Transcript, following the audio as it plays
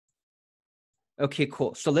Okay,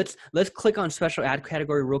 cool. So let's click on special ad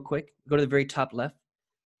category real quick. Go to the very top left.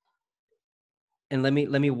 And let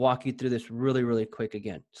me walk you through this really quick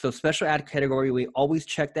again. So special ad category, we always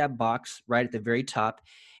check that box right at the very top.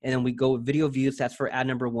 And then we go with video views. That's for ad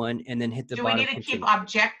number 1. And then hit the Do we bottom. need to Continue. keep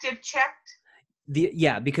objective checked?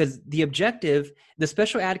 Yeah, because the objective, the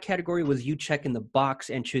special ad category was you checking the box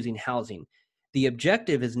and choosing housing. The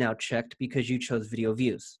objective is now checked because you chose video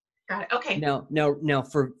views. Got it. Okay. Now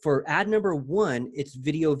for ad number 1, it's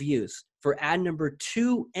video views. For ad number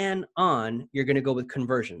 2 and on, you're going to go with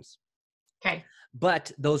conversions. Okay.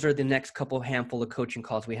 But those are the next handful of coaching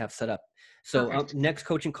calls we have set up. So next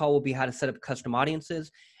coaching call will be how to set up custom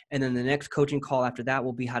audiences. And then the next coaching call after that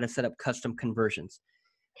will be how to set up custom conversions.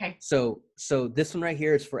 Okay. So this one right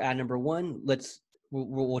here is for ad number 1.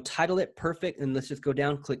 We'll title it perfect, and let's just go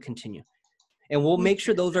down, click continue. And we'll make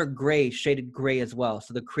sure those are gray, shaded gray as well.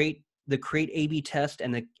 So the create A/B test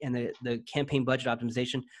and the campaign budget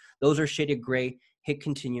optimization, those are shaded gray. Hit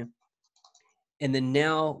continue. And then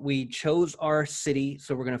now we chose our city.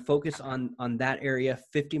 So we're going to focus on that area,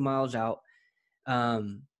 50 miles out.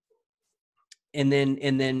 And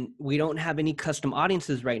then we don't have any custom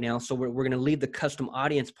audiences right now. So we're going to leave the custom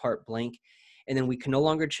audience part blank. And then we can no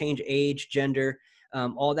longer change age, gender.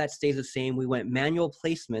 All that stays the same. We went manual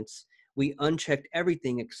placements. We unchecked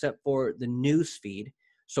everything except for the news feed.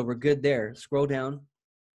 So we're good there. Scroll down.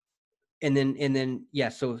 And then, yeah,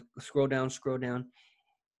 so scroll down.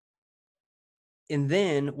 And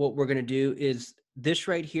then what we're going to do is this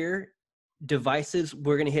right here, devices,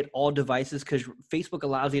 we're going to hit all devices because Facebook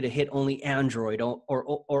allows you to hit only Android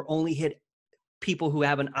or only hit people who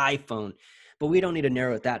have an iPhone, but we don't need to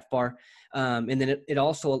narrow it that far. And then they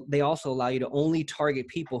also allow you to only target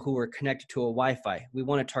people who are connected to a Wi-Fi. We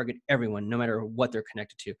want to target everyone, no matter what they're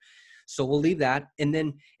connected to. So we'll leave that. And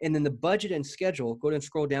then the budget and schedule, go ahead and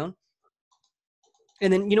scroll down.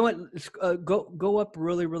 And then, you know what, go up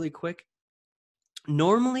really quick.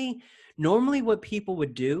 Normally what people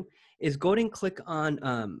would do is go ahead and click on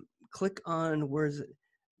where is it?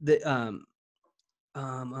 The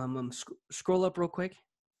scroll up real quick.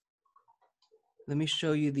 Let me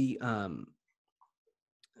show you the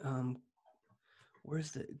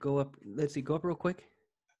where's the go up? Let's see, go up real quick.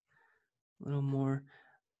 A little more.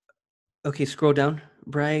 Okay, scroll down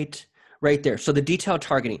right there. So the detailed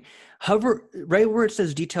targeting. Hover right where it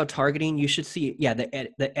says detailed targeting, you should see, yeah, the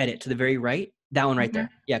edit to the very right. That one right there.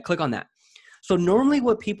 Yeah, click on that. So normally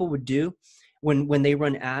what people would do when they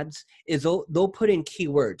run ads is they'll put in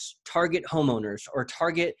keywords, target homeowners or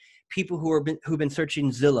target people who've been searching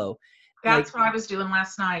Zillow. That's what I was doing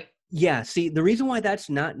last night. Yeah. See, the reason why that's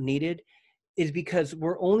not needed is because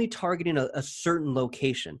we're only targeting a certain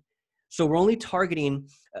location. So we're only targeting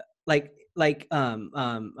Littleton.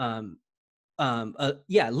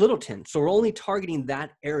 So we're only targeting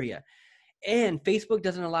that area. And Facebook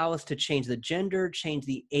doesn't allow us to change the gender, change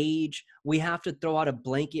the age. We have to throw out a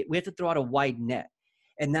blanket. We have to throw out a wide net.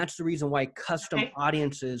 And that's the reason why custom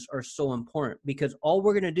audiences are so important, because all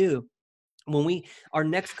we're going to do our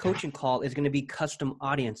next coaching call is going to be custom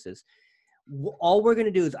audiences. All we're going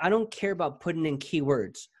to do is, I don't care about putting in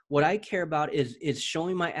keywords. What I care about is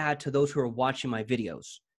showing my ad to those who are watching my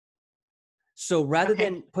videos. So rather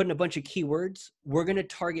than putting a bunch of keywords, we're going to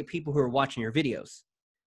target people who are watching your videos.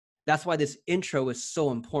 That's why this intro is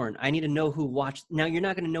so important. I need to know who watched. Now you're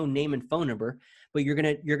not going to know name and phone number, but you're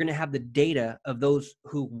going to have the data of those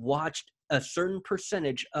who watched a certain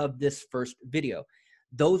percentage of this first video.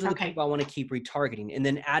 Those are the people I want to keep retargeting. And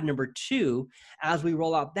then ad number 2, as we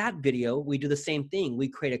roll out that video, we do the same thing. We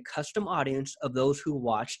create a custom audience of those who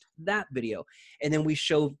watched that video. And then we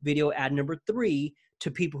show video ad number 3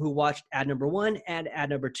 to people who watched ad number 1 and ad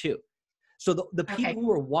number 2. So the people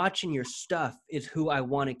who are watching your stuff is who I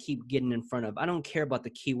want to keep getting in front of. I don't care about the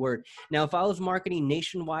keyword. Now, if I was marketing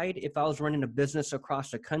nationwide, if I was running a business across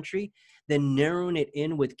the country, then narrowing it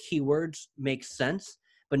in with keywords makes sense.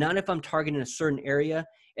 But not if I'm targeting a certain area,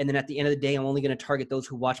 and then at the end of the day, I'm only going to target those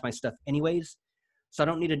who watch my stuff anyways. So I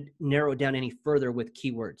don't need to narrow it down any further with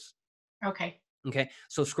keywords. Okay.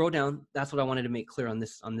 So scroll down. That's what I wanted to make clear on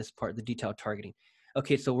this part, the detailed targeting.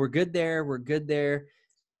 Okay, so we're good there.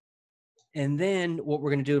 And then what we're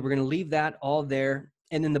going to do, we're going to leave that all there.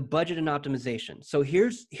 And then the budget and optimization. So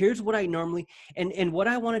here's what I normally, and what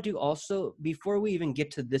I want to do also, before we even get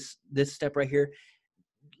to this step right here,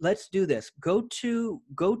 let's do this. Go to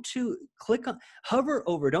click on, hover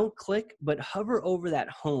over, don't click, but hover over that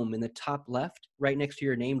home in the top left, right next to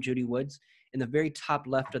your name, Judy Woods. In the very top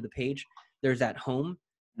left of the page, there's that home.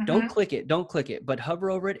 Don't click it, but hover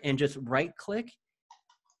over it and just right click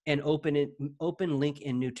and open link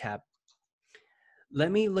in new tab.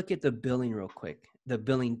 Let me look at the billing real quick, the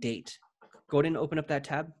billing date. Go ahead and open up that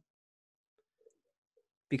tab,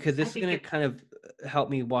 because this is going to kind of help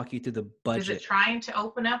me walk you through the budget. Is it trying to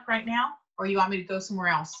open up right now, or you want me to go somewhere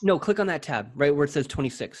else? No, click on that tab right where it says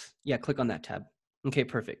 26. Yeah, click on that tab. Okay,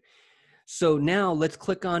 perfect. So now let's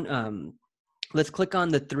click on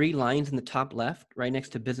the 3 lines in the top left, right next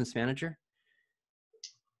to Business Manager.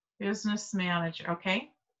 Business Manager,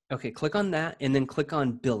 okay. Okay, click on that and then click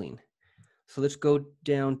on Billing. So let's go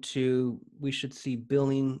down to, we should see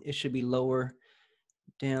billing. It should be lower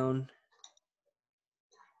down.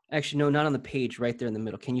 Actually, no, not on the page, right there in the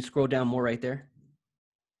middle. Can you scroll down more right there?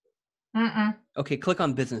 Okay, click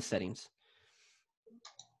on Business Settings.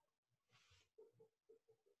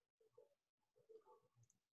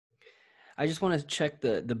 I just want to check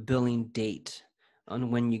the billing date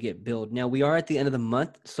on when you get billed. Now, we are at the end of the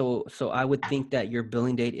month, so I would think that your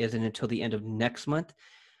billing date isn't until the end of next month,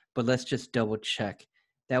 but let's just double check.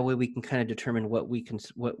 That way we can kind of determine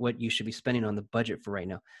what you should be spending on the budget for right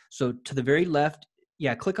now. So to the very left,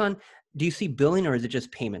 yeah, click on, do you see billing or is it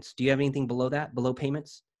just payments? Do you have anything below that, below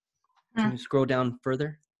payments? Can you scroll down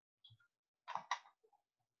further?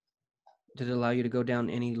 Did it allow you to go down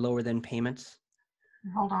any lower than payments?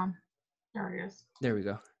 Hold on. There it is. There we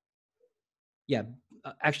go. Yeah,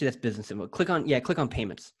 actually that's business info. Click on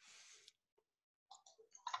payments.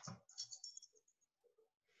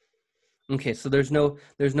 Okay, so there's no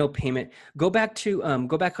payment. Go back to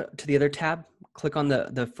the other tab. Click on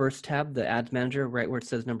the first tab, the Ads Manager, right where it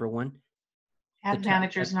says number 1. Ads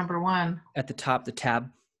Manager is number 1. At the top, the tab.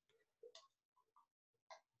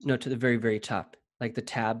 No, to the very, very top. Like the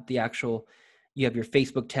tab, the actual, you have your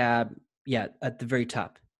Facebook tab. Yeah, at the very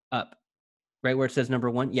top, up. Right where it says number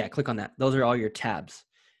 1. Yeah, click on that. Those are all your tabs.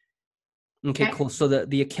 Okay, cool. So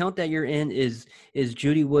the account that you're in is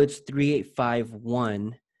Judy Woods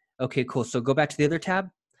 3851. Okay, cool. So go back to the other tab.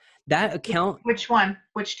 That account. Which one?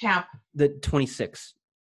 Which tab? The 26.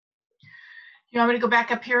 You want me to go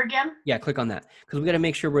back up here again? Yeah, click on that because we got to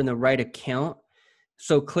make sure we're in the right account.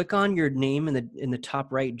 So click on your name in the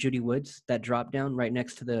top right, Judy Woods, that drop down right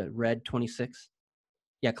next to the red 26.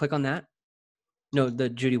 Yeah, click on that. No, the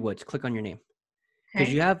Judy Woods. Click on your name.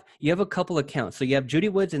 Because you have a couple accounts. So you have Judy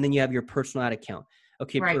Woods and then you have your personal ad account.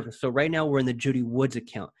 Okay, perfect. So right now we're in the Judy Woods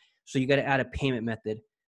account. So you got to add a payment method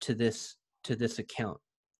to this account.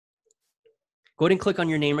 Go ahead and click on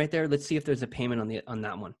your name right there. Let's see if there's a payment on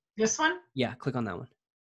that one. This one? Yeah, click on that one.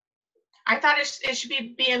 I thought it should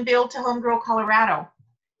be being billed to Homegirl, Colorado.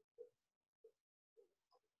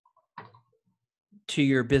 To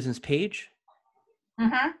your business page?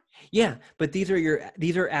 Yeah, but these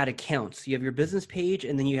are ad accounts. You have your business page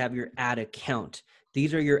and then you have your ad account.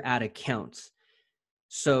 These are your ad accounts.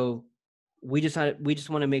 So we just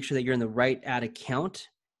want to make sure that you're in the right ad account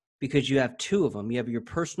because you have 2 of them. You have your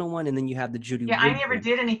personal one and then you have the Judy Woods. I never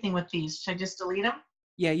did anything with these. Should I just delete them?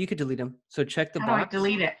 Yeah, you could delete them. So check the box. How do I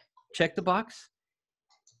delete it? Check the box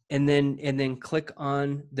and then click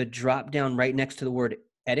on the drop down right next to the word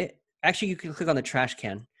edit. Actually, you can click on the trash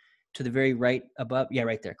can to the very right above. Yeah,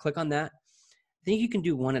 right there. Click on that. I think you can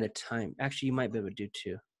do 1 at a time. Actually, you might be able to do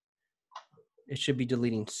 2. It should be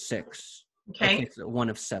deleting 6. Okay, so 1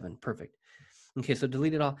 of 7. Perfect. Okay, so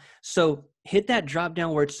delete it all. So hit that drop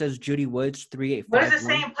down where it says Judy Woods 3851. What is it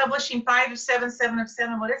saying? Publishing 5 of 7, 7 of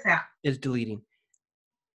 7. What is that? It's deleting.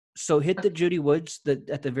 So hit the Judy Woods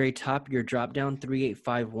at the very top, your drop down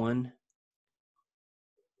 3851.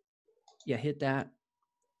 Yeah, hit that.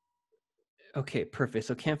 Okay, perfect.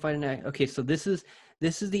 So can't find an ad. Okay, so this is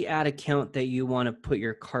the ad account that you want to put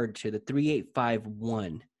your card to, the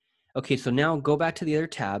 3851. Okay, so now go back to the other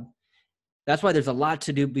tab. That's why there's a lot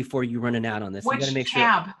to do before you run an ad on this. Which you got to make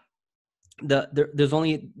tab?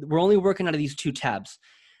 Sure we're only working out of these 2 tabs.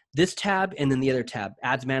 This tab and then the other tab,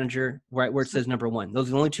 Ads Manager, right where it says number 1. Those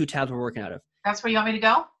are the only 2 tabs we're working out of. That's where you want me to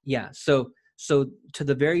go? Yeah. So to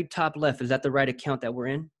the very top left, is that the right account that we're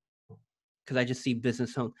in? Because I just see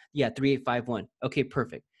business home. Yeah, 3851. Okay,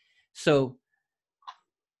 perfect. So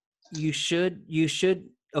you should.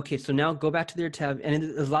 Okay, so now go back to their tab, and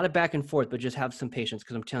there's a lot of back and forth, but just have some patience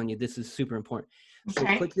because I'm telling you this is super important. So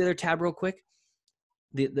click the other tab real quick.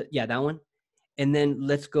 Yeah, that one, and then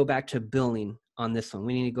let's go back to billing on this one.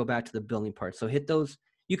 We need to go back to the billing part. So hit those.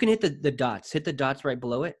 You can hit the dots. Hit the dots right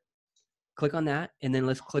below it. Click on that, and then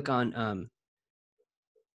let's click on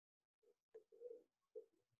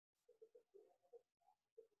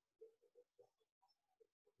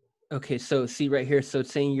okay, so see right here. So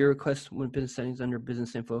it's saying your request when business settings under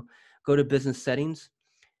business info. Go to business settings.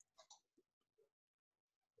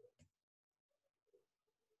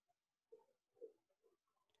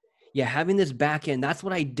 Yeah, having this back end, that's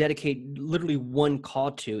what I dedicate literally one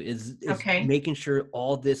call to is Okay. making sure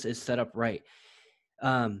all this is set up right.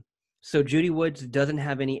 So Judy Woods doesn't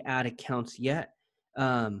have any ad accounts yet.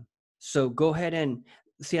 So go ahead and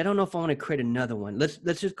see, I don't know if I want to create another one. Let's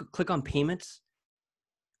just click on payments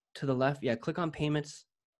to the left. Yeah, click on payments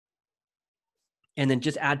and then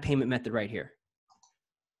just add payment method right here.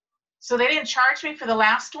 So they didn't charge me for the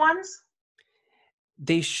last ones?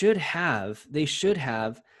 They should have.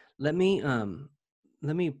 Let me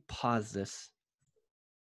pause this.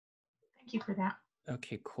 Thank you for that.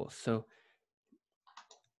 Okay, cool. So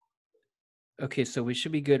okay, so we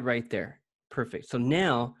should be good right there. Perfect. So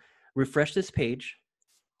now refresh this page.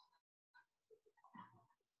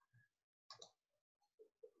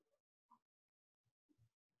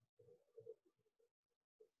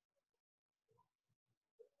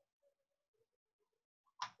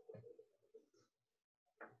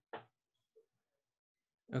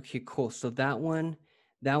 Okay, cool. So that one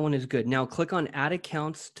is good. Now click on add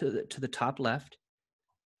accounts to the top left.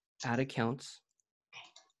 Add accounts.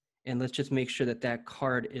 And let's just make sure that that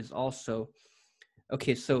card is also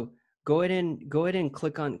okay. So go ahead and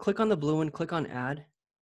click on the blue one, click on add.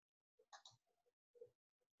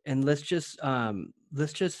 And let's just I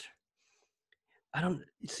don't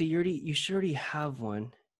see you should already have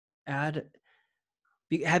one. Add.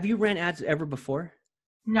 Have you ran ads ever before?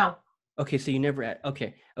 No. Okay, so you never add.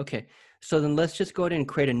 Okay. So then let's just go ahead and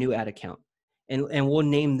create a new ad account, and we'll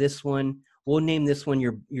name this one.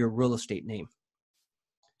 Your real estate name.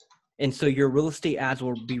 And so your real estate ads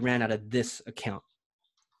will be ran out of this account,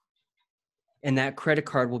 and that credit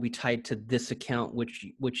card will be tied to this account,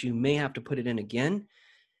 which you may have to put it in again,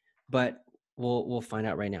 but we'll find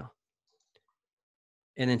out right now.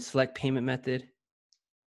 And then select payment method.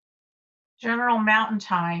 General Mountain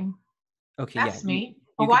Time. Okay, That's yeah. me.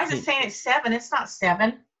 Well, why is it saying it's 7? It's not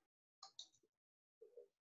 7.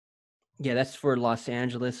 Yeah, that's for Los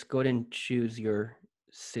Angeles. Go ahead and choose your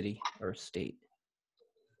city or state.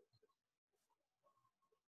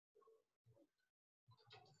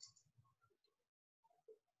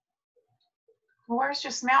 Well, where's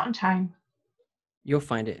just Mountain Time? You'll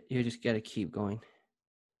find it. You just got to keep going.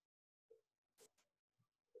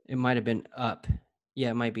 It might have been up.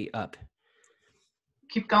 Yeah, it might be up.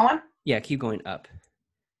 Keep going? Yeah, keep going up.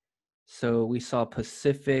 So we saw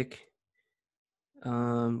Pacific.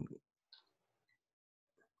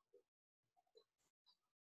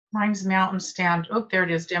 Mine's Mountain Stand. Oh, there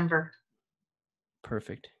it is, Denver.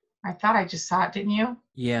 Perfect. I thought I just saw it, didn't you?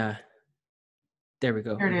 Yeah. There we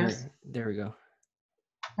go. There it is. There we go.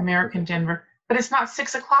 American Perfect. Denver. But it's not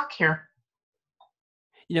 6 o'clock here.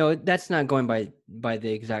 You know, that's not going by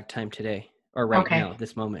the exact time today or right now,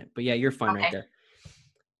 this moment. But yeah, you're fine right there.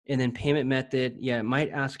 And then payment method. Yeah, it might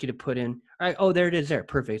ask you to put in. All right. Oh, there it is there.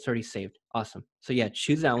 Perfect. It's already saved. Awesome. So yeah,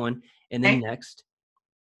 choose that one and then next.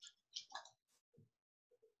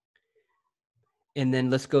 And then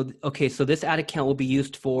let's go. Okay, so this ad account will be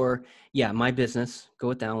used for, yeah, my business. Go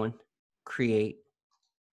with that one. Create.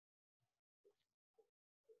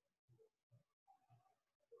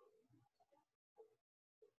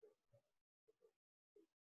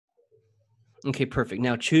 Okay, perfect.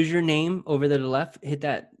 Now choose your name over to the left. Hit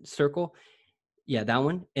that circle. Yeah, that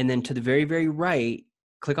one. And then to the very, very right,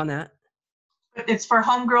 click on that. It's for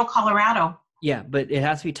Homegirl, Colorado. Yeah, but it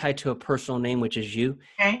has to be tied to a personal name, which is you.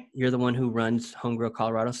 Okay. You're the one who runs Homegirl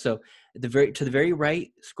Colorado. So to the very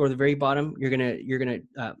right, scroll to the very bottom. You're gonna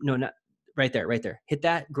no, not right there. Hit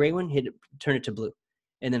that gray one. Hit it, turn it to blue,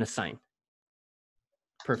 and then assign.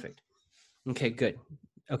 Perfect. Okay, good.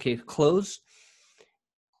 Okay, close.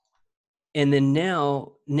 And then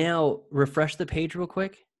now refresh the page real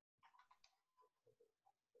quick.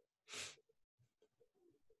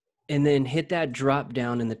 And then hit that drop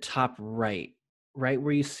down in the top right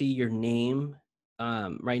where you see your name,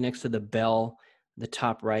 right next to the bell, the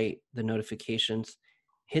top right, the notifications.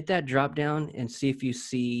 Hit that drop down and see if you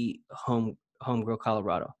see Homegrow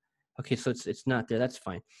Colorado. Okay, so it's not there. That's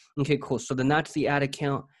fine. Okay, cool. So then that's the ad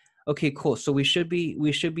account. Okay, cool. So we should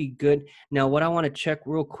be good. Now what I want to check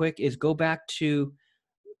real quick is go back to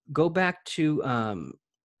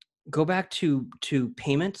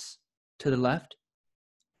payments to the left.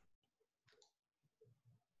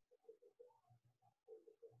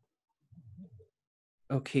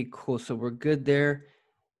 Okay, cool. So we're good there.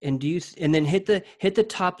 And then hit the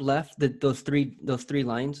top left, those three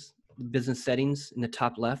lines, business settings in the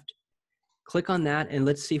top left. Click on that and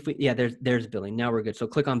let's see if there's billing. Now we're good. So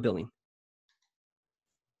click on billing.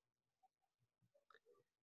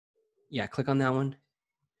 Yeah, click on that one.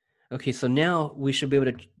 Okay, so now we should be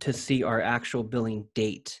able to see our actual billing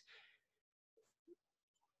date.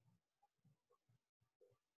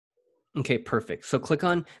 Okay, perfect. So click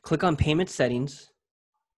on payment settings.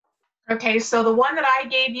 Okay, so the one that I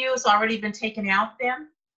gave you has already been taken out then?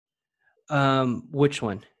 Which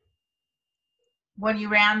one? When you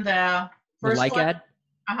ran the The first like one? ad?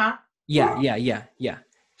 Uh-huh. Yeah.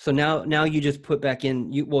 So now you just put back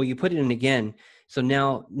in, you put it in again. So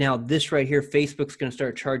now this right here, Facebook's going to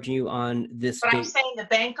start charging you on this But I'm date saying the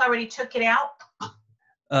bank already took it out?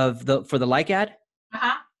 for the like ad.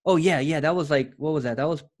 Uh-huh. Oh yeah. That was like, what was that? That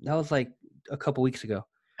was like a couple weeks ago.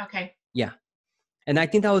 Okay. Yeah. And I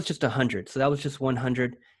think that was just 100. So that was just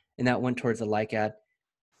 100 and that went towards the like ad.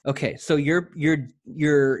 Okay. So your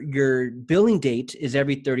billing date is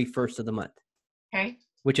every 31st of the month, Okay.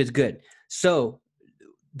 which is good. So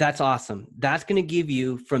that's awesome. That's going to give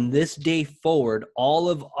you from this day forward all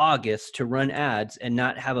of August to run ads and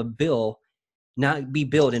not have a bill, not be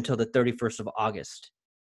billed until the 31st of August,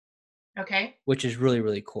 Okay. which is really,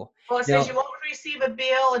 really cool. Well, it says you Now, won't receive a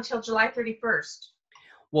bill until July 31st.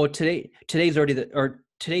 well, today's already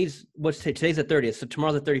today's the 30th. So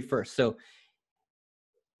tomorrow's the 31st. So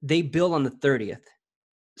they bill on the 30th.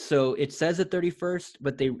 So it says the 31st,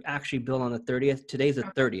 but they actually bill on the 30th. Today's the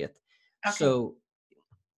 30th. Okay. So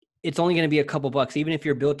it's only going to be a couple bucks. Even if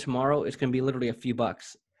you're billed tomorrow, it's going to be literally a few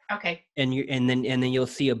bucks. Okay. And then you'll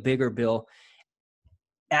see a bigger bill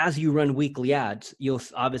as you run weekly ads. You'll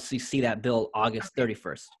obviously see that bill August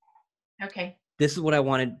 31st. Okay. This is what I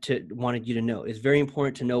wanted you to know. It's very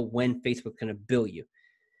important to know when Facebook's going to bill you.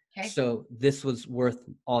 Okay. So this was worth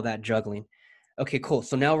all that juggling. Okay, cool.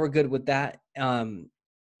 So now we're good with that.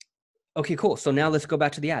 Okay, cool. So now let's go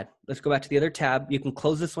back to the ad. Let's go back to the other tab. You can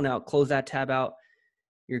close this one out, close that tab out.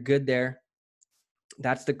 You're good there.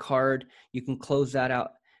 That's the card. You can close that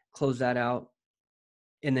out.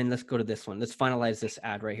 And then let's go to this one. Let's finalize this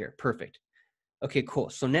ad right here. Perfect. Okay, cool.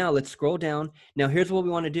 So now let's scroll down. Now here's what we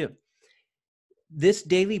want to do. This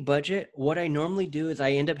daily budget, what I normally do is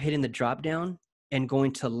I end up hitting the drop down and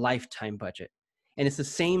going to lifetime budget. And it's the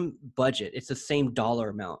same budget. It's the same dollar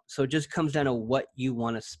amount. So it just comes down to what you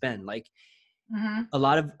want to spend. Like a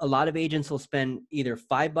lot of agents will spend either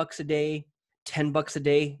 $5 a day, $10 a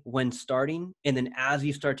day when starting. And then as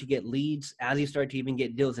you start to get leads, as you start to even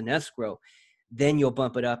get deals in escrow, then you'll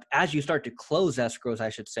bump it up. As you start to close escrows, I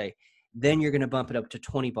should say, then you're going to bump it up to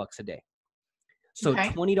 $20 a day. So Okay.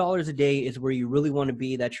 $20 a day is where you really want to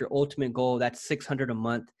be. That's your ultimate goal. That's $600 a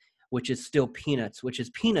month, which is still peanuts,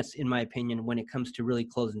 in my opinion, when it comes to really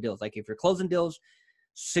closing deals. Like if you're closing deals,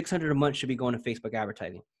 $600 a month should be going to Facebook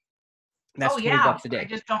advertising. That's Oh, $20 yeah. a day. I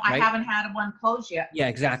just don't, I right? haven't had one close yet. Yeah,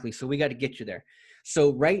 exactly. So we got to get you there.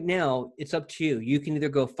 So right now it's up to you. You can either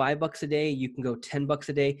go $5 a day, you can go $10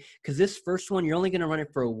 a day, because this first one, you're only going to run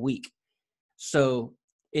it for a week. So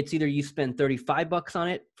it's either you spend $35 on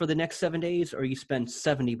it for the next 7 days, or you spend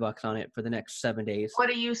 $70 on it for the next 7 days. What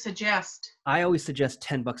do you suggest? I always suggest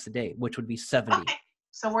 $10 a day, which would be 70. Okay.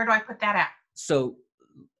 So where do I put that at? So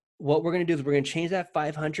what we're going to do is we're going to change that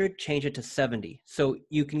 500, change it to 70. So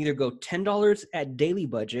you can either go $10 at daily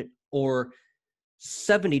budget or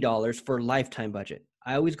 $70 for lifetime budget.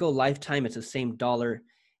 I always go lifetime. It's the same dollar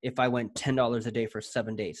if I went $10 a day for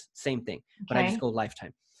 7 days. Same thing, but I just go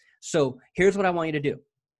lifetime. So here's what I want you to do.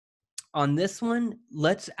 On this one,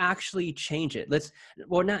 let's actually change it.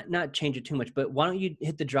 Not change it too much, but why don't you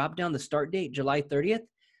hit the drop down, the start date, July 30th.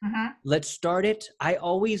 Let's start it. I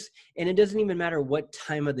always, and it doesn't even matter what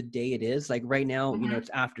time of the day it is. Like right now, it's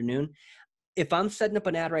afternoon. If I'm setting up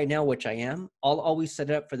an ad right now, which I am, I'll always set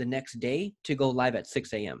it up for the next day to go live at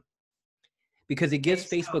 6 a.m. because it gives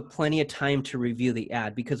Facebook plenty of time to review the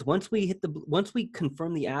ad. Because once we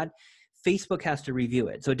confirm the ad, Facebook has to review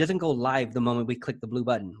it. So it doesn't go live the moment we click the blue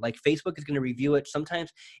button. Like Facebook is going to review it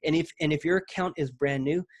sometimes. And if your account is brand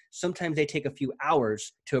new, sometimes they take a few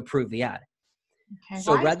hours to approve the ad. Okay.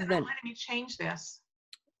 So Why rather is than letting me change this?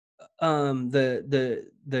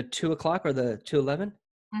 the 2 o'clock or the 2:11,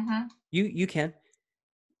 you can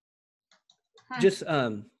just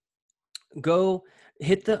go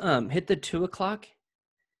hit the 2 o'clock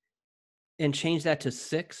and change that to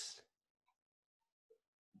 6,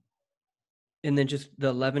 and then just the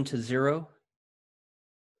 11 to 0,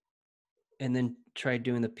 and then try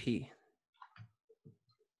doing the P.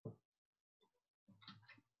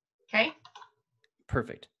 Okay.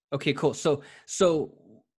 Perfect. Okay, cool. So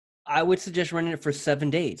I would suggest running it for 7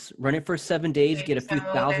 days. Run it for 7 days, Okay, get a few so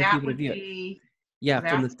thousand that people to would view it. be, Yeah, so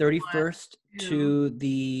from the that's 31st 1, 2, to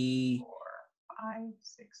the 4, 5,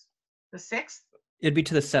 6. The 6th? it'd be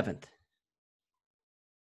to the 7th.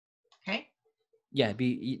 Okay.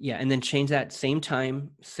 Yeah, and then change that same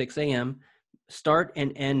time, 6 a.m. Start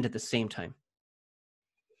and end at the same time.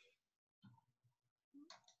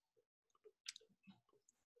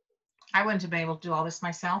 I wouldn't have been able to do all this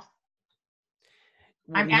myself.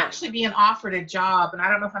 Well, I'm actually being offered a job, and I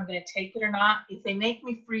don't know if I'm going to take it or not. If they make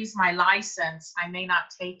me freeze my license, I may not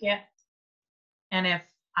take it. And if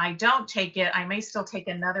I don't take it, I may still take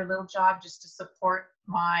another little job just to support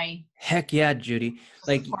heck yeah, Judy.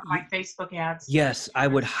 Like, my Facebook ads. yes, I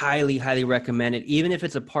would highly, highly recommend it, even if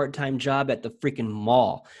it's a part-time job at the freaking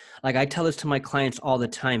mall. Like, I tell this to my clients all the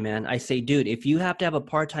time, man. I say, dude, if you have to have a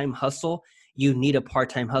part-time hustle, you need a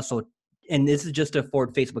part-time hustle. And this is just to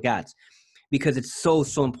afford Facebook ads, because it's so,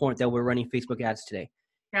 so important that we're running Facebook ads today.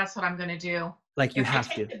 That's what I'm going to do. Like, you If I have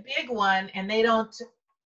to. take the big one and they don't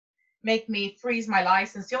make me freeze my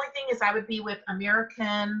license, the only thing is I would be with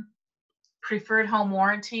American Preferred Home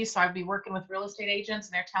Warranty. So I'd be working with real estate agents,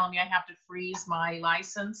 and they're telling me I have to freeze my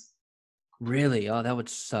license. Really? Oh, that would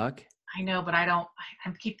suck. I know, but I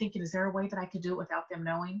keep thinking, is there a way that I could do it without them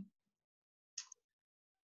knowing?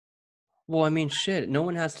 Well, I mean, shit, no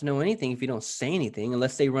one has to know anything if you don't say anything,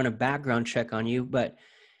 unless they run a background check on you. But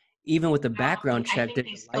even with the background I check, think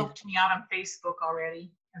they scoped me out on Facebook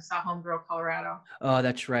already and saw Homegirl Colorado. oh,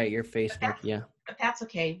 that's right, your Facebook, yeah. But that's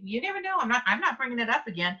okay. You never know. I'm not bringing it up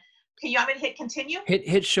again. Okay, you want me to hit continue?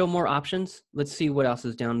 Hit show more options. Let's see what else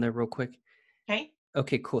is down there real quick. Okay.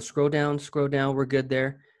 Okay, cool. Scroll down. We're good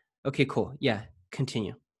there. Okay, cool. Yeah,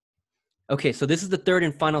 continue. Okay, so this is the third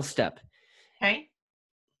and final step. Okay.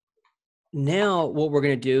 Now what we're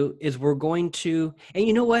going to do is we're going to, and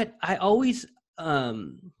you know what? I always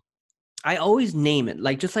name it,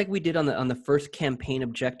 like just like we did on the first campaign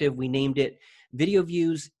objective, we named it video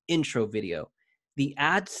views intro video. The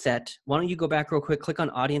ad set, why don't you go back real quick, click on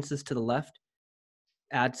audiences to the left.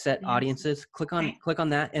 Ad set audiences, click on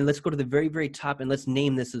that, and let's go to the very, very top, and let's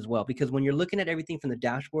name this as well, because when you're looking at everything from the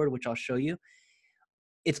dashboard, which I'll show you,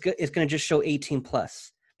 it's going to just show 18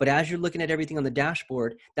 plus. But as you're looking at everything on the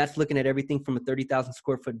dashboard, that's looking at everything from a 30,000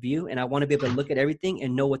 square foot view, and I want to be able to look at everything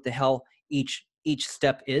and know what the hell each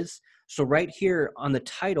step is. So right here on the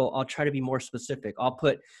title, I'll try to be more specific. I'll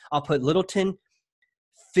put Littleton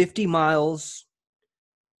 50 miles.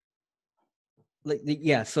 Like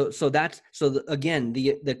again,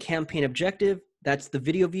 the campaign objective, that's the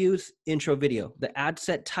video views intro video. The ad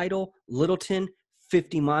set title, Littleton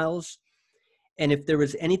 50 miles. And if there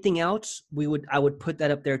was anything else, I would put that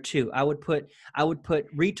up there too. I would put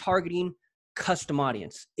retargeting custom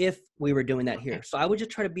audience if we were doing that here. So I would just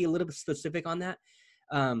try to be a little bit specific on that,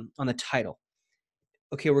 on the title.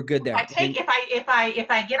 Okay, we're good there. If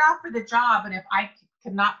I get offered the job, and if I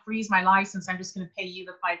could not freeze my license, I'm just going to pay you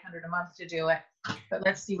the $500 a month to do it. But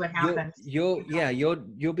let's see what happens. You'll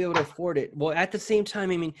be able to afford it. Well, at the same time,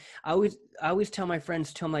 I mean, I always tell my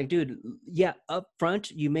friends, I'm like, dude, yeah, up front,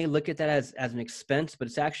 you may look at that as an expense, but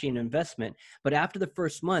it's actually an investment. But after the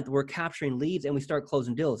first month, we're capturing leads and we start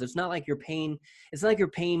closing deals. It's not like you're paying me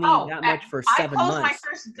that much for 7 months.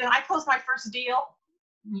 I closed my first deal.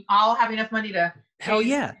 I'll have enough money to. Hell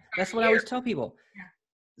yeah. That's what I always tell people. Yeah.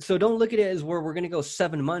 So don't look at it as where we're going to go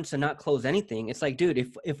 7 months and not close anything. It's like,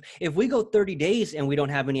 dude, if we go 30 days and we don't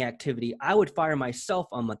have any activity, I would fire myself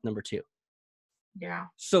on month number 2. Yeah.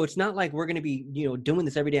 So it's not like we're going to be, doing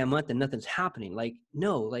this every day a month and nothing's happening. Like,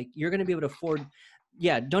 no, like you're going to be able to afford.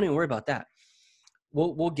 Yeah. Don't even worry about that.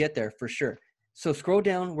 We'll get there for sure. So scroll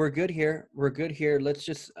down. We're good here. Let's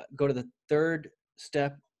just go to the third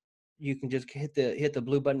step. You can just hit the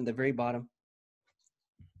blue button at the very bottom.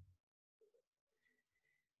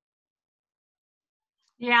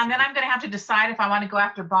 Yeah, and then I'm going to have to decide if I want to go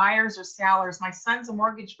after buyers or sellers. My son's a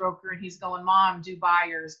mortgage broker, and he's going, Mom, do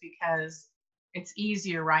buyers because it's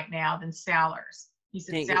easier right now than sellers. He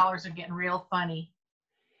said sellers are getting real funny.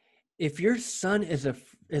 If your son is a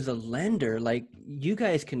lender, like you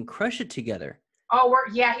guys can crush it together. Oh,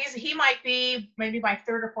 he might be maybe my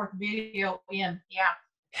 3rd or 4th video in. Yeah.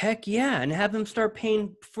 Heck yeah, and have him start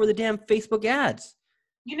paying for the damn Facebook ads.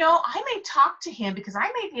 I may talk to him because I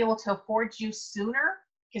may be able to afford you sooner.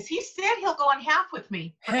 Because he said he'll go on half with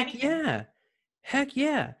me. Heck yeah.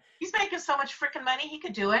 He's making so much freaking money, he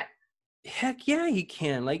could do it. Heck yeah, he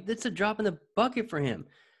can. Like, that's a drop in the bucket for him.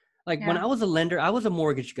 Like, when I was a lender, I was a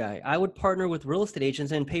mortgage guy. I would partner with real estate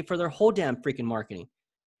agents and pay for their whole damn freaking marketing.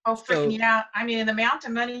 Oh, freaking yeah. I mean, the amount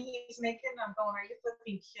of money he's making, I'm going, are you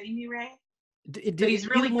flipping kidding me, Ray? Did he's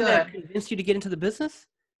really good. That convinced you to get into the business?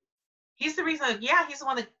 He's the reason. Yeah, he's the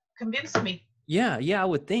one that convinced me. Yeah, I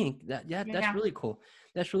would think that. Yeah, that's really cool.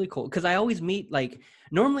 That's really cool. Because I always meet,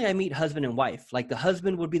 normally I meet husband and wife. Like, the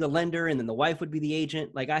husband would be the lender and then the wife would be the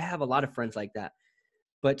agent. Like, I have a lot of friends like that.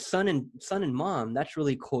 But son and mom, that's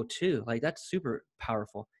really cool too. Like, that's super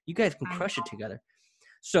powerful. You guys can crush it together.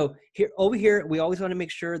 So over here, we always want to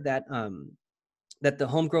make sure that that the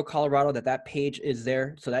Homegrow Colorado, that page is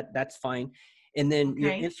there. So that's fine. And then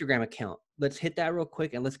your Okay. Instagram account. Let's hit that real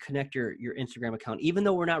quick and let's connect your Instagram account. Even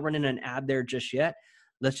though we're not running an ad there just yet,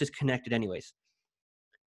 let's just connect it anyways.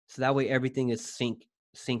 So that way everything is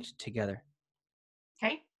synced together.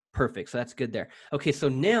 Okay. Perfect. So that's good there. Okay, so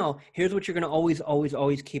now here's what you're going to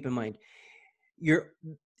always keep in mind. You're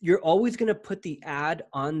always going to put the ad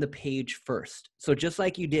on the page first. So just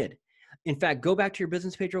like you did. In fact, go back to your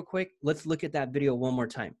business page real quick. Let's look at that video one more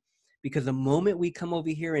time. Because the moment we come over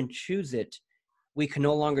here and choose it, we can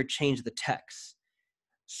no longer change the text.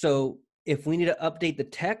 So if we need to update the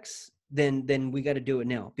text, then we got to do it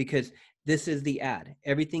now, because this is the ad.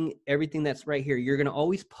 Everything that's right here, you're going to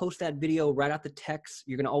always post that video right out the text.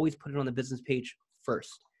 You're going to always put it on the business page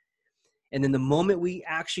first. And then the moment we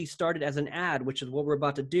actually start it as an ad, which is what we're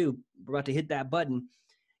about to do, we're about to hit that button,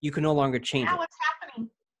 you can no longer change it. What's happening?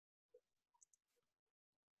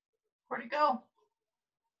 Where'd it go?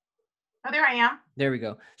 Oh, there I am. There we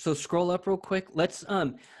go. So scroll up real quick. Let's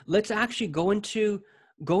actually go into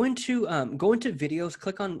videos.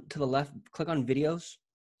 Click on to the left. Click on videos,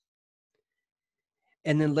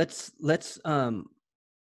 and then let's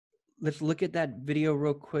look at that video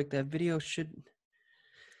real quick. That video should.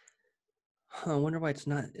 I wonder why it's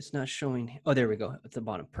not showing. Oh, there we go at the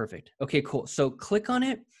bottom. Perfect. Okay, cool. So click on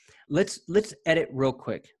it. Let's edit real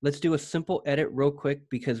quick. Let's do a simple edit real quick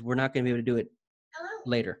because we're not going to be able to do it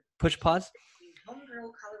later. Push pause.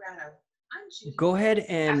 Homegirl, Colorado. I'm Judy. Go ahead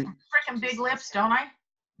and. Freaking big lips, don't I?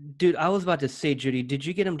 Dude, I was about to say, Judy, did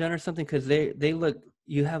you get them done or something? Because they look.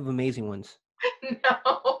 You have amazing ones.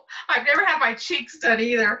 No, I've never had my cheeks done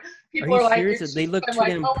either. People Are you like, serious? They look I'm too like,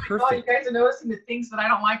 damn oh my perfect. God, you guys are noticing the things that I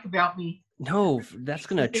don't like about me. No, that's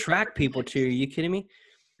gonna attract people to you. Are you kidding me?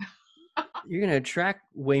 You're gonna attract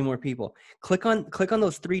way more people. Click on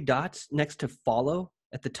those three dots next to follow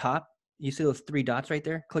at the top. You see those three dots right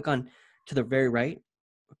there? Click on to the very right.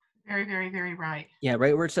 Very, very, very right. Yeah,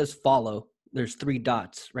 right where it says follow. There's three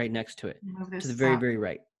dots right next to it. Move this To the very, up. very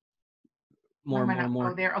right. More.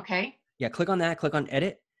 Oh, there. Okay. Yeah, click on that. Click on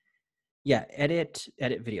edit. Yeah, edit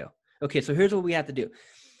video. Okay, so here's what we have to do.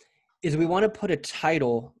 Is we want to put a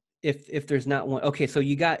title if there's not one. Okay, so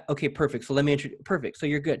you got, okay, perfect. So let me introduce, perfect. So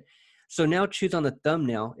you're good. So now choose on the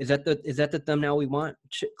thumbnail. Is that the thumbnail we want?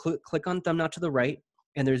 Click on thumbnail to the right,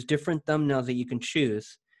 and there's different thumbnails that you can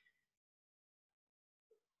choose.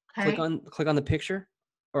 Okay. Click on the picture,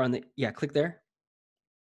 or on the, yeah, click there.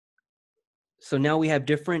 So now we have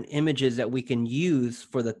different images that we can use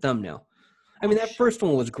for the thumbnail. I mean, that first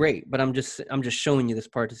one was great, but I'm just showing you this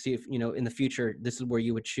part to see if, in the future, this is where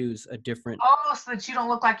you would choose a different. Oh, so that you don't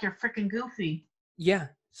look like you're freaking goofy. Yeah.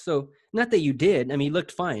 So not that you did. I mean, you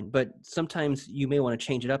looked fine, but sometimes you may want to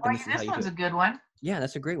change it up. And This one's a good one. Yeah,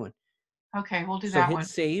 that's a great one. Okay, we'll do that one. So hit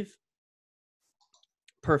save.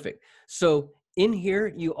 Perfect. So in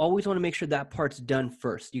here, you always want to make sure that part's done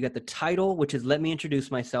first. You got the title, which is let me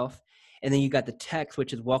introduce myself. And then you got the text,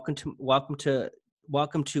 which is welcome to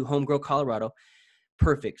Homegrow, Colorado.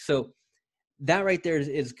 Perfect. So that right there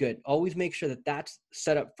is good. Always make sure that that's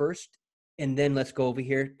set up first. And then let's go over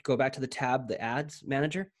here, go back to the tab, the ads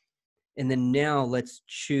manager. And then now let's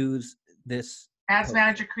choose this. Ads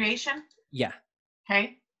manager creation? Yeah.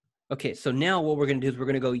 Okay. Okay. So now what we're going to do is we're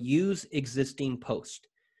going to go use existing post,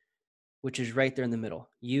 which is right there in the middle.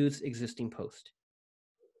 Use existing post.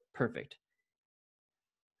 Perfect.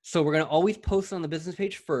 So we're going to always post on the business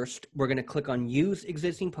page first. We're going to click on use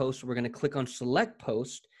existing post. We're going to click on select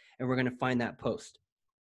post, and we're going to find that post.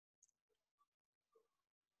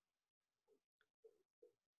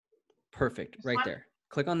 Perfect. Right there.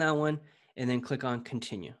 Click on that one and then click on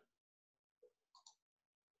continue.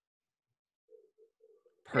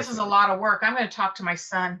 Perfect. This is a lot of work. I'm going to talk to my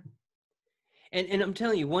son. And I'm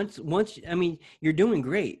telling you, once, I mean, you're doing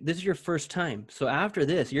great. This is your first time. So after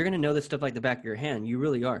this, you're going to know this stuff like the back of your hand. You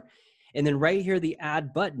really are. And then right here, the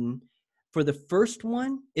add button for the first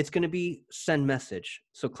one, it's going to be send message.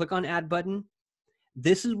 So click on add button.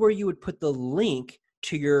 This is where you would put the link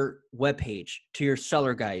to your webpage, to your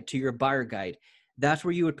seller guide, to your buyer guide. That's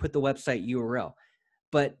where you would put the website URL.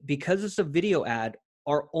 But because it's a video ad,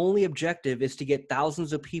 our only objective is to get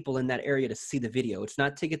thousands of people in that area to see the video. It's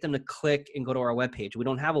not to get them to click and go to our webpage. We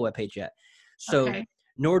don't have a webpage yet. So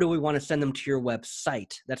nor do we want to send them to your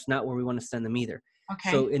website. That's not where we want to send them either. Okay.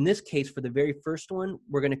 So in this case, for the very first one,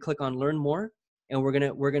 we're going to click on learn more, and we're going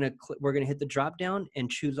to hit the drop down and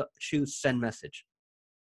choose send message.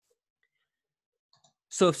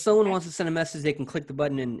 So if someone wants to send a message, they can click the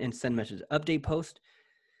button and send message. Update post.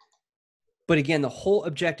 But again, the whole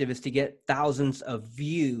objective is to get thousands of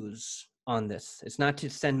views on this. It's not to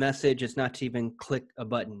send message. It's not to even click a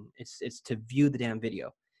button. It's to view the damn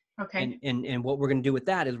video. Okay. And what we're going to do with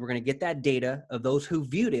that is we're going to get that data of those who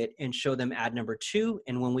viewed it and show them ad number 2.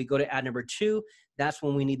 And when we go to ad number 2, that's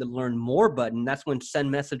when we need the learn more button. That's when send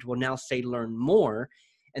message will now say learn more.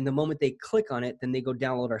 And the moment they click on it, then they go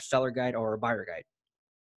download our seller guide or our buyer guide.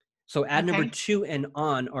 So ad number 2 and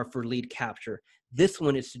on are for lead capture. This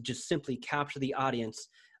one is to just simply capture the audience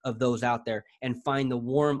of those out there and find the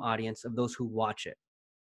warm audience of those who watch it.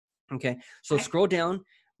 Okay. So scroll down.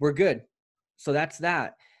 We're good. So that's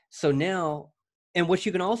that. So now, and what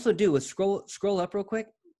you can also do is scroll up real quick.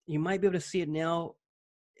 You might be able to see it now.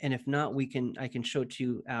 And if not, I can show it to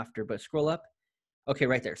you after, but scroll up. Okay,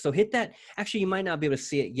 right there. So hit that. Actually, you might not be able to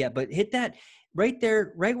see it yet, but hit that right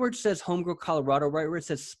there, right where it says Homegirl Colorado, right where it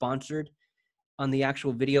says sponsored on the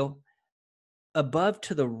actual video. Above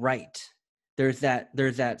to the right, there's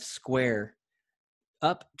that square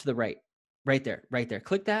up to the right there.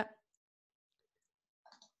 Click that.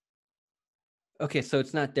 Okay, so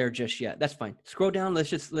it's not there just yet. That's fine. Scroll down. Let's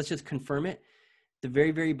just confirm it. The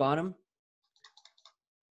very, very bottom.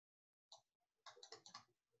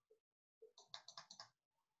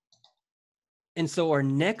 And so our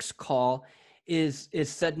next call is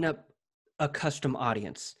setting up a custom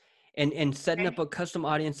audience and setting up a custom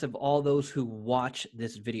audience of all those who watch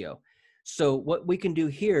this video. So what we can do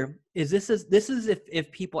here is this is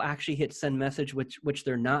if people actually hit send message, which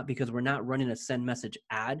they're not, because we're not running a send message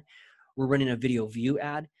ad. We're running a video view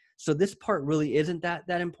ad. So this part really isn't that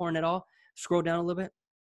important at all. Scroll down a little bit.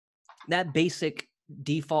 That basic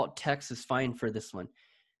default text is fine for this one.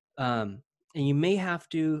 And you may have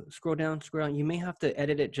to scroll down. You may have to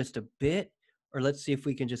edit it just a bit, or let's see if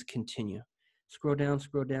we can just continue. Scroll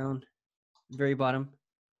down, very bottom.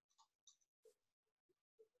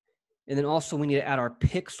 And then also we need to add our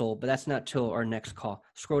pixel, but that's not till our next call.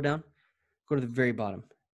 Scroll down, go to the very bottom.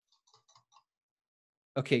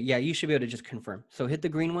 Okay, yeah, you should be able to just confirm. So hit the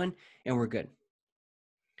green one and we're good.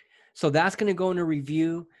 So that's going to go into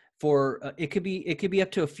review for, it could be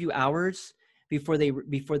up to a few hours before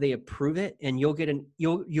they approve it, and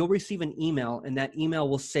you'll receive an email, and that email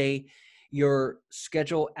will say your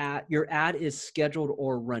ad is scheduled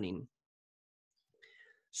or running.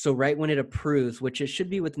 So right when it approves, which it should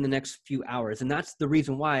be within the next few hours, and that's the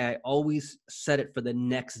reason why I always set it for the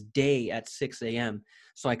next day at 6 a.m.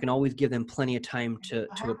 so I can always give them plenty of time to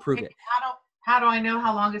approve it. How do I know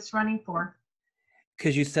how long it's running for?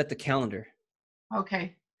 Because you set the calendar.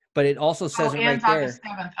 Okay. But it also says it right there. August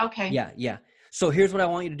 7th. Okay. Yeah. So here's what I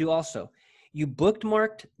want you to do also. You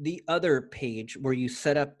bookmarked the other page where you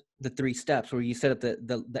set up the 3 steps, where you set up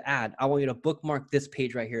the ad. I want you to bookmark this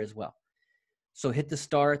page right here as well. So hit the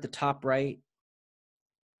star at the top right,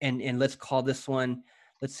 and let's call this one,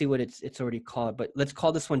 let's see what it's already called, but let's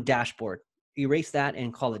call this one dashboard. Erase that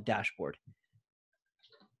and call it dashboard.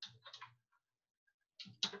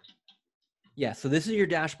 Yeah, so this is your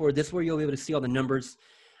dashboard. This is where you'll be able to see all the numbers.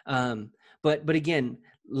 But again,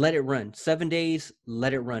 let it run. 7 days,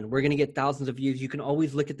 let it run. We're going to get thousands of views. You can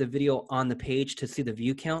always look at the video on the page to see the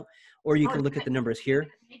view count, or you can look at the numbers here.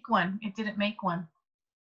 It didn't make one.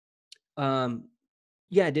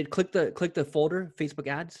 Yeah, I did. Click the folder, Facebook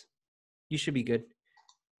ads. You should be good.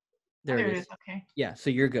 There it is. Okay. Yeah, so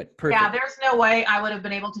you're good. Perfect. Yeah, there's no way I would have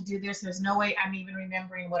been able to do this. There's no way I'm even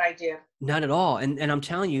remembering what I did. Not at all. And I'm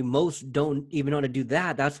telling you, most don't even know how to do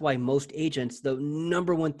that. That's why most agents, the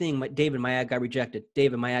number one thing, David, my ad got rejected.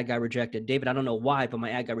 David, my ad got rejected. David, I don't know why, but my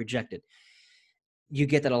ad got rejected. You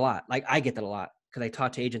get that a lot. Like I get that a lot because I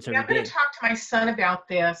talk to agents every day. I'm going to talk to my son about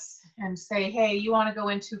this and say, hey, you want to go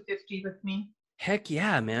in 250 with me? Heck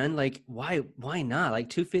yeah, man. Like why not? Like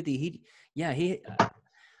 250,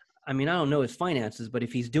 I mean, I don't know his finances, but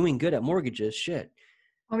if he's doing good at mortgages, shit.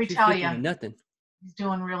 Let me tell you, nothing. He's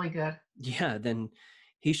doing really good. Yeah, then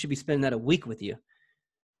he should be spending that a week with you.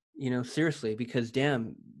 You know, seriously, because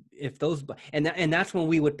damn, if those and that's when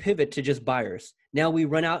we would pivot to just buyers. Now we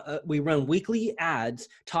run weekly ads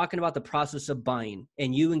talking about the process of buying,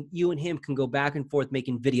 and you and him can go back and forth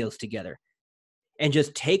making videos together, and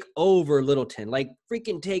just take over Littleton, like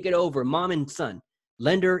freaking take it over, mom and son.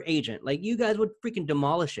 Lender, agent, like you guys would freaking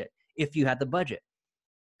demolish it if you had the budget.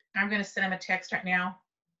 I'm going to send him a text right now.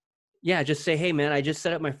 Yeah, just say, hey man, I just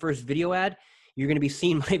set up my first video ad. You're going to be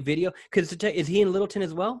seeing my video. Because is he in Littleton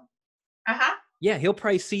as well? Uh-huh. Yeah, he'll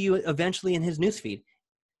probably see you eventually in his newsfeed.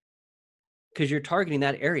 Because you're targeting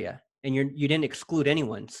that area and you didn't exclude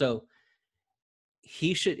anyone. So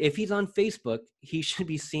he should, if he's on Facebook, he should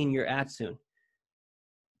be seeing your ad soon.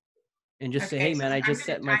 And just say, hey man, I just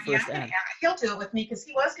set my first ad. He'll do it with me because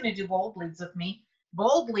he was going to do bold leads with me.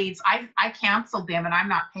 bold leads, I canceled them and I'm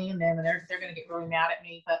not paying them, and they're going to get really mad at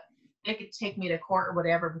me, but they could take me to court or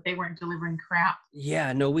whatever, but they weren't delivering crap.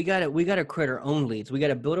 Yeah, no, we gotta create our own leads. We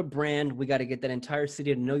gotta build a brand. We gotta get that entire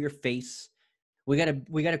city to know your face. We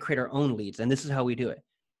gotta create our own leads, and this is how we do it.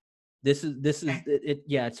 This is Okay. it.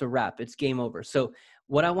 Yeah, it's a wrap. It's game over. So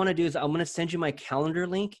what I want to do is I'm going to send you my calendar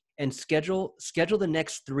link and schedule the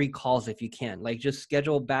next 3 calls if you can. Like just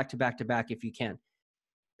schedule back to back to back if you can,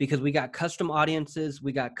 because we got custom audiences,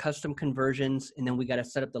 we got custom conversions, and then we got to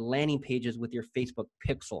set up the landing pages with your Facebook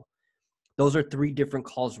pixel. Those are 3 different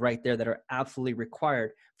calls right there that are absolutely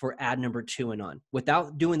required for ad number 2 and on.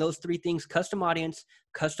 Without doing those 3 things, custom audience,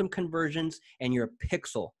 custom conversions, and your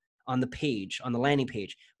pixel on the page, on the landing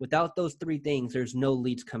page. Without those 3 things, there's no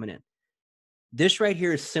leads coming in. This right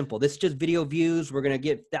here is simple. This is just video views. We're going to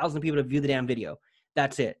get 1,000 people to view the damn video.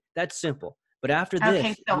 That's it. That's simple. But after Okay,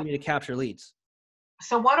 this, we need to capture leads.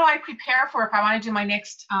 So what do I prepare for if I want to do my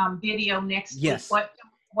next video next Yes. week?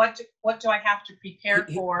 What do I have to prepare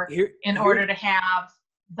for in order to have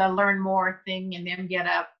the learn more thing and then get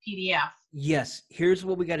a PDF? Yes. Here's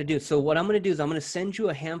what we got to do. So what I'm going to do is I'm going to send you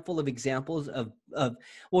a handful of examples of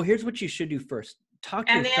well, here's what you should do first. Talk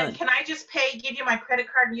to your son. And then can I just give you my credit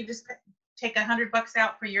card and you just take $100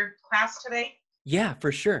 out for your class today? Yeah,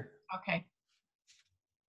 for sure. Okay.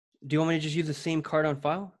 Do you want me to just use the same card on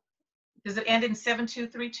file? Does it end in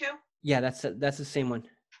 7232? Yeah, that's the same one.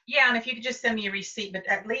 Yeah, and if you could just send me a receipt, but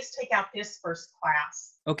at least take out this first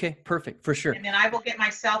class. Okay, perfect, for sure. And then I will get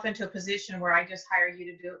myself into a position where I just hire you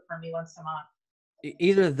to do it for me once a month.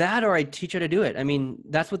 Either that or I teach how to do it. I mean,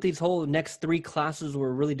 that's what these whole next 3 classes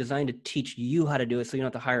were really designed to teach you how to do it, so you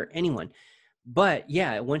don't have to hire anyone. But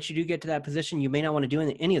yeah, once you do get to that position, you may not want to do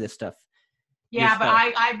any of this stuff. Yeah, but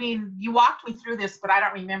I mean, you walked me through this, but I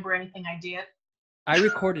don't remember anything I did. I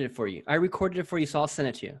recorded it for you. So I'll send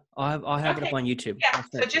it to you. I'll have it up on YouTube. Yeah,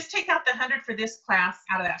 so just take out the 100 for this class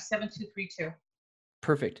out of that 7232.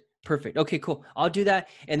 Perfect. Okay, cool. I'll do that,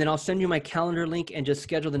 and then I'll send you my calendar link and just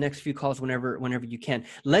schedule the next few calls whenever you can.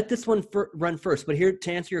 Let this one run first. But here,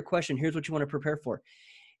 to answer your question, here's what you want to prepare for.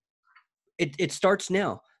 It starts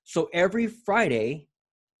now. So every Friday,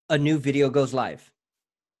 a new video goes live.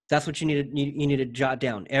 That's what you need to jot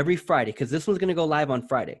down every Friday, because this one's going to go live on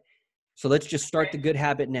Friday. So let's just start the good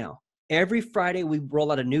habit now. Every Friday, we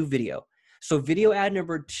roll out a new video. So video ad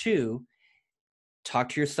number 2, talk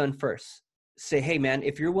to your son first. Say, hey, man,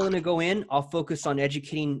 if you're willing to go in, I'll focus on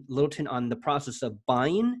educating Littleton on the process of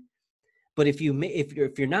buying. But if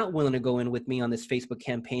you're not willing to go in with me on this Facebook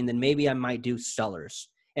campaign, then maybe I might do sellers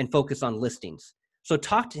and focus on listings. So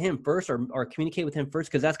talk to him first or communicate with him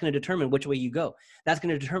first, because that's going to determine which way you go. That's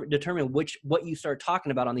going to determine what you start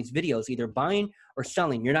talking about on these videos, either buying or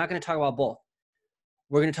selling. You're not going to talk about both.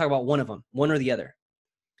 We're going to talk about one of them, one or the other.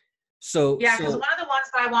 So yeah, because one of the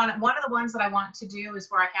ones that I want to do is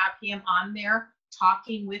where I have him on there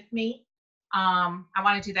talking with me. I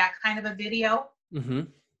want to do that kind of a video. Mm-hmm.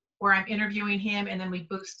 Where I'm interviewing him, and then we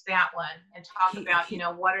boost that one and talk about,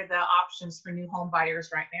 what are the options for new home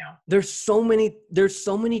buyers right now. There's so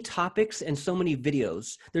many topics and so many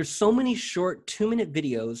videos. There's so many short 2-minute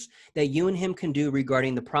videos that you and him can do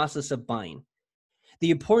regarding the process of buying.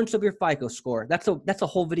 The importance of your FICO score. That's a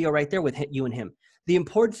whole video right there with you and him. The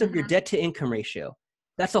importance of your debt to income ratio.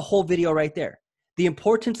 That's a whole video right there. The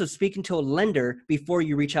importance of speaking to a lender before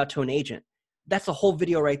you reach out to an agent. That's a whole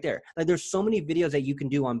video right there. Like, there's so many videos that you can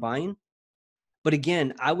do on buying. But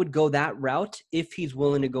again, I would go that route if he's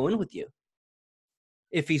willing to go in with you.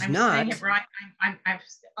 If he's not,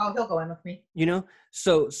 he'll go in with me.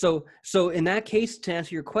 So in that case, to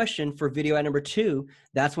answer your question for video ad number 2,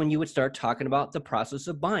 that's when you would start talking about the process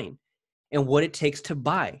of buying and what it takes to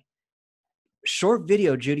buy. Short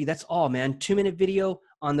video, Judy, that's all, man. 2-minute video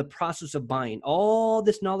on the process of buying. All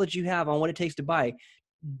this knowledge you have on what it takes to buy,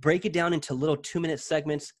 break it down into little 2-minute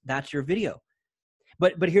segments. That's your video.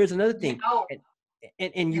 But here's another thing.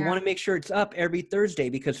 And you want to make sure it's up every Thursday,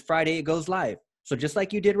 because Friday it goes live. So just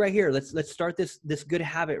like you did right here, let's start this good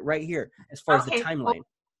habit right here as far as the timeline. Well,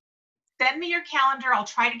 send me your calendar. I'll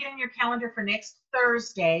try to get in your calendar for next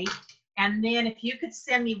Thursday. And then if you could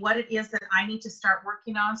send me what it is that I need to start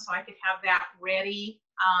working on so I could have that ready.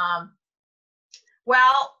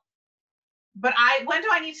 But when do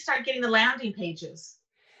I need to start getting the landing pages?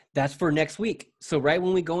 That's for next week. So right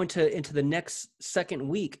when we go into the next second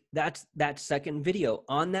week, that's that second video.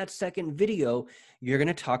 On that second video, you're going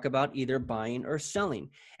to talk about either buying or selling.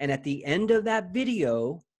 And at the end of that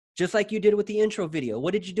video, just like you did with the intro video,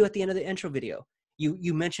 what did you do at the end of the intro video?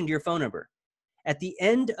 You mentioned your phone number. At the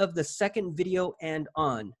end of the second video and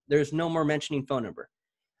on, there's no more mentioning phone number.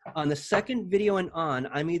 On the second video and on,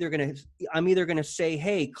 I'm either gonna say,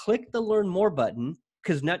 hey, click the learn more button,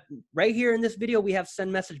 because not right here in this video we have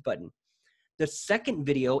send message button. The second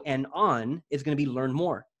video and on is gonna be learn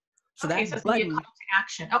more. So okay, that so it's gonna be a button, call to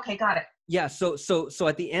action. Okay, got it. yeah. So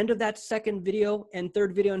at the end of that second video and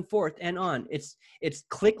third video and fourth and on, it's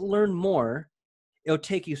click learn more. It'll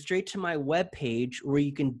take you straight to my web page where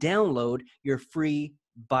you can download your free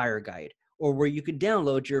buyer guide, or where you can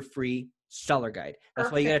download your free seller guide.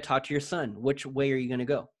 That's why you got to talk to your son. Which way are you going to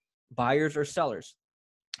go? Buyers or sellers?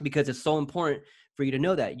 Because it's so important for you to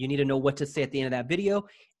know that. You need to know what to say at the end of that video,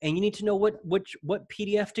 and you need to know what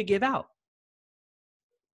PDF to give out.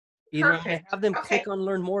 Either I'm going to have them click on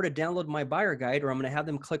learn more to download my buyer guide, or I'm going to have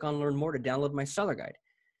them click on learn more to download my seller guide.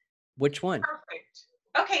 Which one? Perfect.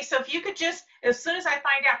 Okay, so if you could just, as soon as I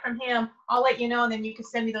find out from him, I'll let you know, and then you can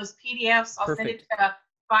send me those PDFs. I'll send it to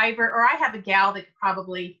Fiverr, or I have a gal that could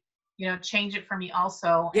probably, change it for me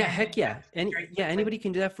also. Yeah, heck yeah. Anybody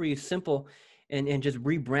can do that for you. Simple, and just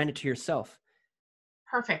rebrand it to yourself.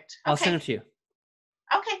 Perfect. I'll send it to you.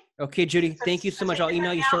 Okay. Okay, Judy. Thank you so much. I'll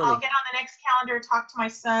email you shortly. I'll get on the next calendar, talk to my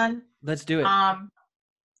son. Let's do it.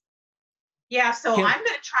 Yeah, so I'm going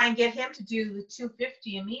to try and get him to do the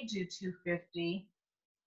 250 and me do 250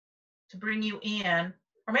 to bring you in.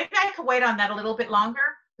 Or maybe I could wait on that a little bit longer,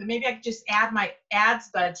 but maybe I could just add my ads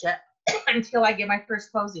budget until I get my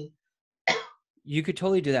first closing. You could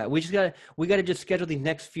totally do that. We got to just schedule these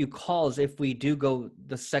next few calls if we do go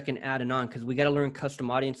the second add and on, because we got to learn custom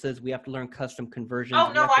audiences. We have to learn custom conversions.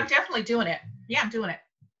 Oh no, I'm definitely doing it. Yeah, I'm doing it.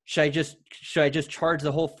 Should I just charge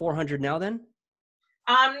the whole 400 now then?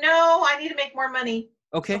 No, I need to make more money.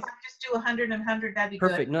 Okay. So if I just do 100 and 100, that'd be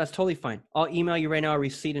perfect. good. No, that's totally fine. I'll email you right now a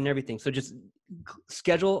receipt and everything. So just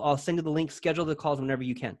schedule. I'll send you the link. Schedule the calls whenever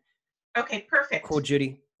you can. Okay, perfect. Cool,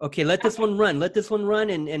 Judy. Okay, let this one run. Let this one run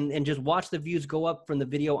and just watch the views go up from the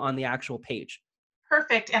video on the actual page.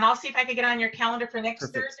 Perfect. And I'll see if I can get on your calendar for next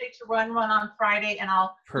Thursday to run on Friday, and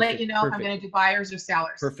I'll let you know if I'm going to do buyers or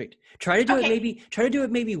sellers. Perfect. Try to do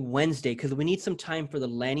it maybe Wednesday, because we need some time for the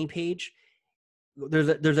landing page. There's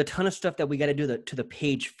a ton of stuff that we got to do to the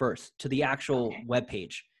page first, to the actual web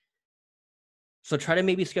page. So try to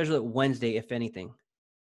maybe schedule it Wednesday, if anything.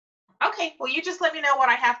 Okay. Well, you just let me know what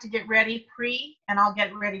I have to get ready and I'll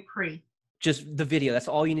get ready pre. Just the video. That's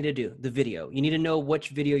all you need to do. The video. You need to know which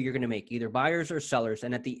video you're going to make, either buyers or sellers.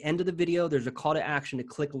 And at the end of the video, there's a call to action to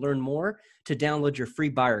click learn more to download your free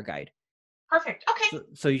buyer guide. Perfect. Okay.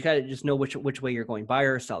 So you got to just know which way you're going,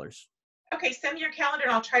 buyer or sellers. Okay. Send me your calendar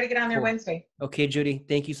and I'll try to get on there Wednesday. Okay, Judy.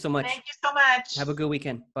 Thank you so much. Thank you so much. Have a good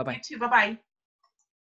weekend. Bye-bye. You too. Bye-bye.